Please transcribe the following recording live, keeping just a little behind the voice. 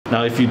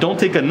Now, if you don't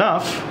take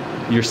enough,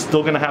 you're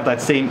still gonna have that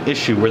same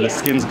issue where the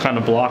skin's kind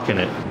of blocking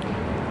it.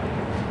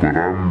 But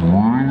I'm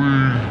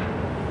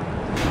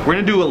We're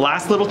gonna do a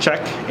last little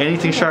check.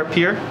 Anything sharp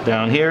here,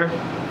 down here.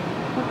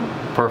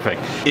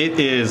 Perfect. It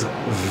is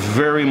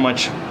very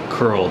much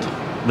curled.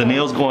 The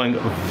nail's going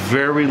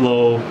very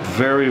low,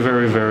 very,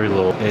 very, very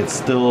low. It's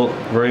still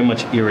very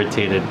much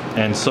irritated.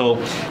 And so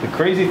the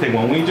crazy thing,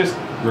 when we just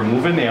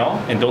remove a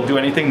nail and don't do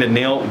anything, the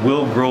nail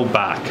will grow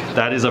back.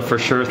 That is a for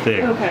sure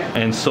thing. Okay.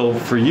 And so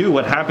for you,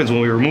 what happens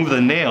when we remove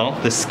the nail,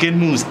 the skin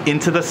moves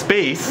into the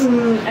space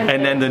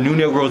and then the new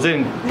nail grows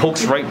in,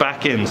 pokes right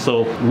back in.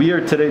 So we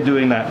are today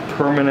doing that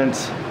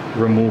permanent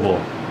removal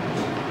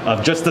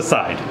of just the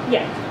side.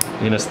 Yeah.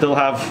 You're gonna still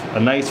have a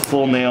nice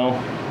full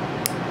nail.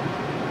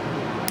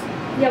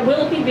 Yeah,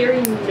 will it be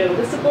very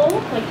noticeable?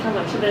 Like how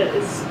much of it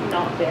is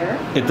not there?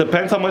 It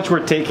depends how much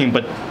we're taking,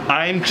 but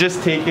I'm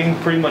just taking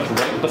pretty much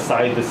right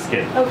beside the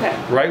skin. Okay.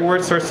 Right where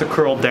it starts to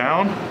curl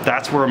down,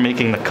 that's where we're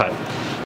making the cut.